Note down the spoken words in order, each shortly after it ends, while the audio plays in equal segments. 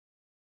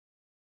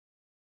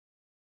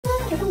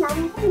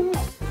나오는 콧물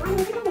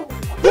많이 생각나는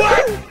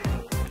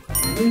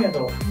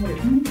중에서 콧물이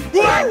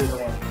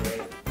 3L까지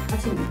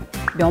사실인가요?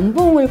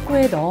 면봉을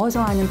코에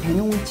넣어서 하는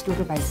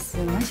배농치료를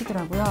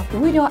말씀하시더라고요.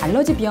 오히려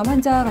알러지 비염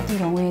환자 같은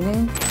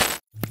경우에는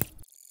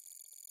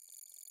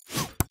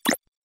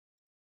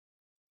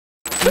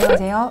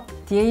안녕하세요.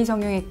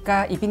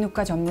 디에이성형외과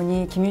이비인후과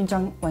전문의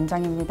김윤정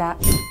원장입니다.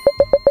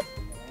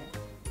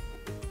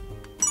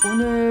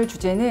 오늘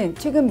주제는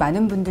최근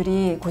많은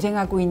분들이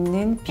고생하고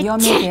있는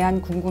비염에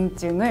대한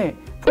궁금증을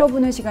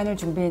풀어보는 시간을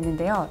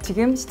준비했는데요.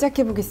 지금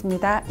시작해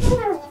보겠습니다.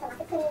 코로나로 인해서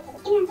마스크를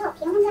계속 끼면서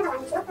비염 환자가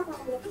많이 줄었다고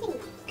하는데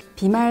사실인가요?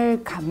 비말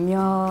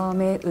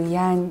감염에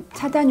의한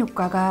차단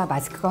효과가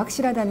마스크가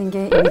확실하다는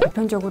게 이미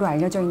보편적으로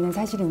알려져 있는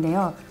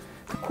사실인데요.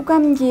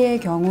 코감기의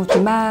경우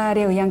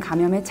비말에 의한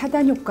감염의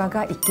차단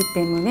효과가 있기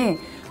때문에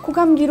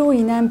코감기로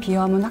인한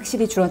비염은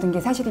확실히 줄어든 게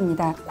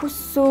사실입니다. 코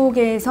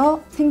속에서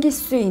생길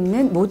수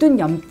있는 모든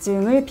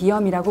염증을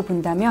비염이라고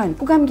본다면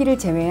코감기를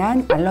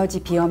제외한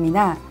알러지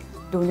비염이나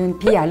또는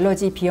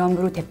비알러지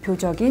비염으로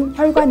대표적인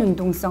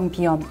혈관운동성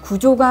비염,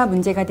 구조가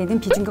문제가 되는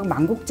비중격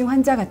망곡증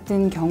환자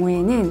같은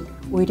경우에는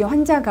오히려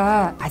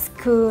환자가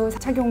마스크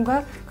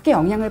착용과 크게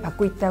영향을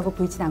받고 있다고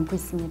보이진 않고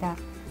있습니다.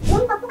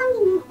 비염과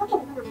코감기는 어떻게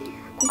구분하나요?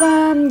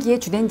 코감기의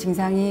주된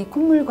증상이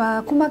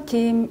콧물과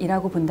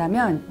코막힘이라고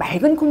본다면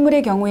맑은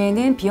콧물의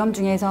경우에는 비염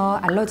중에서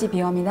알러지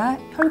비염이나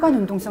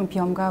혈관운동성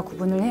비염과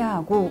구분을 해야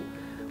하고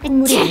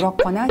콧물이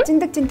누렇거나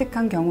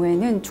찐득찐득한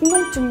경우에는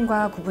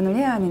축농증과 구분을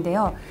해야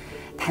하는데요.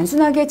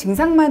 단순하게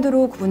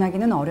증상만으로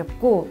구분하기는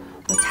어렵고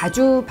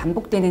자주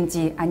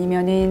반복되는지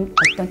아니면은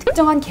어떤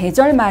특정한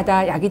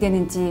계절마다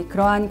야기되는지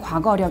그러한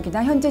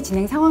과거력이나 현재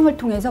진행 상황을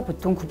통해서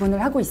보통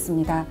구분을 하고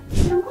있습니다.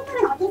 그럼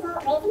콧물은 어디서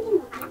왜 생기는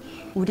건가요?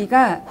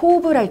 우리가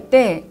호흡을 할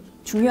때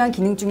중요한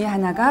기능 중에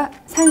하나가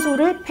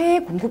산소를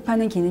폐에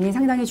공급하는 기능이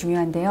상당히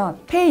중요한데요.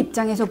 폐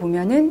입장에서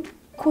보면은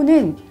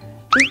코는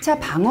 1차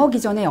방어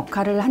기전의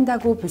역할을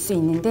한다고 볼 수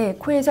있는데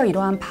코에서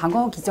이러한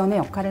방어 기전의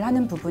역할을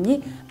하는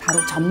부분이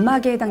바로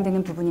점막에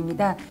해당되는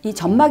부분입니다. 이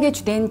점막의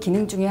주된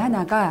기능 중에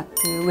하나가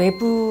그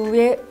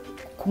외부의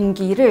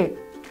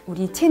공기를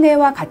우리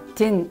체내와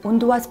같은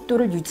온도와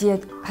습도를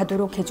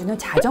유지하도록 해주는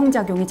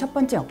자정작용이 첫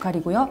번째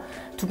역할이고요.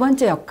 두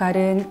번째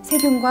역할은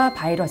세균과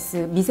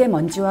바이러스,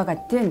 미세먼지와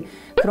같은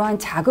그러한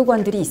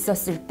자극원들이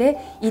있었을 때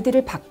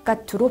이들을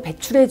바깥으로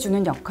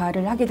배출해주는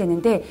역할을 하게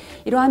되는데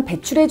이러한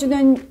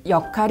배출해주는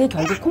역할이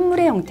결국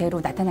콧물의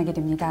형태로 나타나게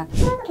됩니다.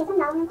 코에서 계속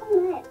나오는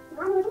콧물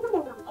무한으로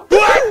생성되는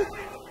건가요?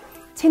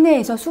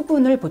 체내에서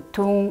수분을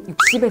보통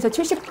 60에서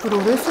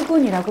 70%를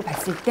수분이라고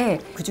봤을 때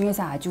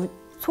그중에서 아주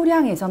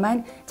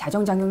소량에서만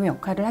자정작용의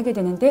역할을 하게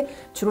되는데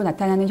주로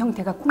나타나는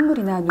형태가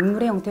콧물이나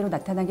눈물의 형태로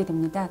나타나게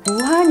됩니다.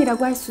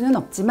 무한이라고 할 수는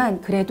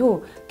없지만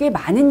그래도 꽤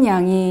많은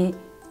양이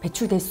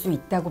배출될 수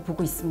있다고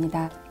보고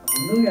있습니다.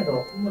 운동에서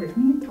콧물이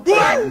 3L까지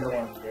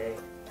하는데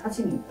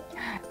사실인가요?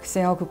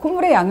 글쎄요, 그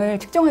콧물의 양을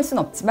측정할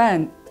수는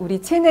없지만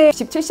우리 체내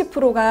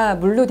 60~70%가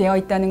물로 되어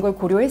있다는 걸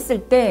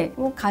고려했을 때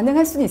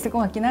가능할 수는 있을 것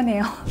같긴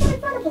하네요. 코를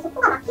풀어도 계속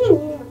코가 막히는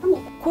이유는 어떤 게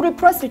있어요? 코를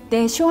풀었을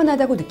때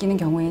시원하다고 느끼는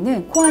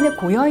경우에는 코 안에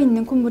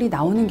고여있는 콧물이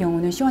나오는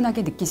경우는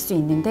시원하게 느낄 수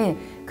있는데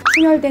그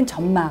충혈된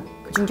점막,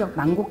 비중격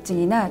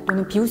망곡증이나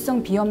또는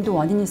비후성 비염도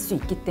원인일 수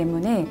있기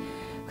때문에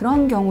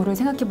그런 경우를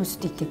생각해 볼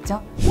수도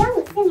있겠죠.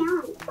 비염이 있으면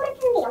코를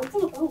푸는 게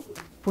염증에 도움이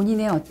됩니다.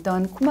 본인의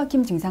어떤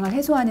코막힘 증상을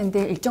해소하는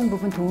데 일정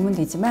부분 도움은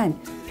되지만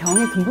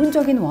병의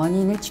근본적인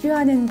원인을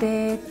치료하는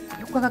데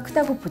효과가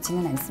크다고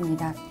보지는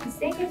않습니다.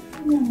 세게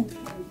풀면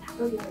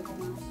자극이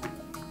되거나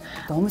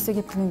너무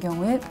세게 푸는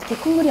경우에 특히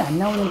콧물이 안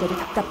나오는 데를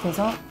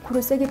답답해서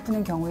코를 세게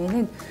푸는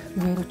경우에는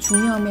의외로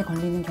중이염에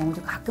걸리는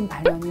경우도 가끔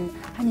발현을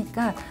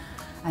하니까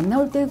안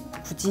나올 때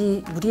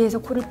굳이 무리해서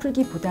코를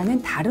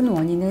풀기보다는 다른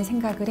원인을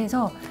생각을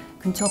해서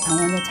근처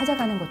병원에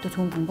찾아가는 것도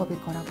좋은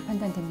방법일 거라고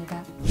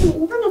판단됩니다.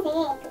 인터넷에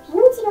그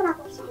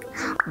배농치료라고 혹시 알고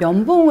계세요?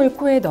 면봉을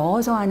코에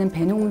넣어서 하는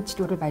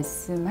배농치료를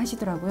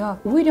말씀하시더라고요.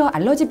 오히려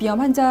알러지 비염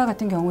환자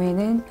같은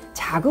경우에는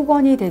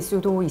자극원이 될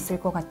수도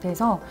있을 것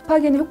같아서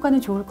흡하기에는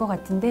효과는 좋을 것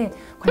같은데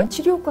과연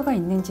치료 효과가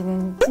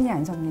있는지는 신이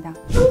안 섭니다.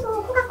 평소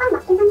코가 꽉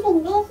막힌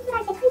상태인데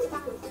수술할 때 큰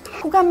지장은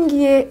없어요?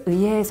 코감기에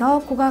의해서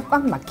코가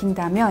꽉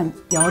막힌다면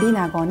열이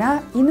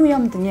나거나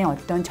인후염 등의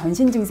어떤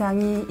전신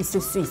증상이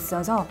있을 수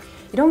있어서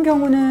이런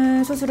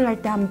경우는 수술을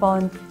할 때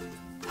한번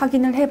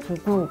확인을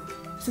해보고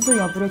수술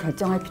여부를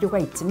결정할 필요가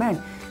있지만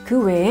그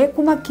외에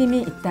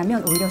코막힘이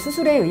있다면 오히려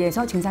수술에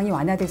의해서 증상이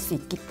완화될 수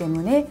있기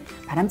때문에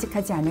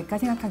바람직하지 않을까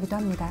생각하기도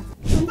합니다.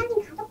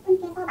 원장님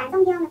가족분께서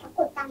만성비염을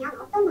겪고 있다면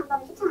어떤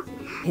방법을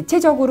추천하시나요?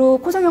 대체적으로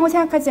코성형을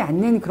생각하지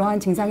않는 그러한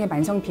증상의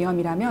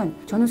만성비염이라면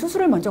저는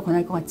수술을 먼저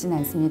권할 것 같지는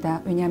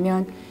않습니다.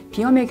 왜냐하면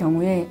비염의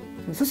경우에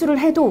수술을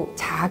해도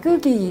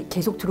자극이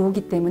계속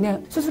들어오기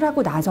때문에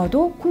수술하고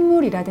나서도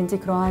콧물이라든지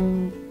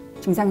그러한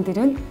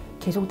증상들은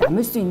계속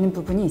남을 수 있는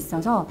부분이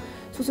있어서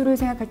수술을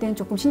생각할 때는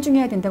조금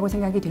신중해야 된다고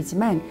생각이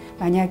되지만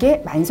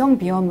만약에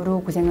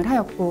만성비염으로 고생을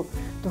하였고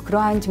또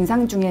그러한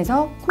증상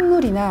중에서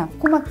콧물이나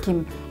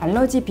코막힘,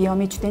 알러지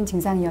비염이 주된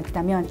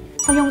증상이었다면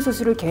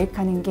성형수술을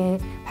계획하는 게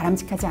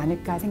바람직하지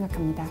않을까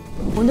생각합니다.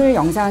 오늘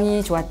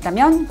영상이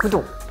좋았다면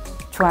구독,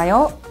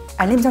 좋아요,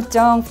 알림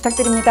설정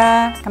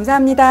부탁드립니다.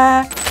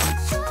 감사합니다.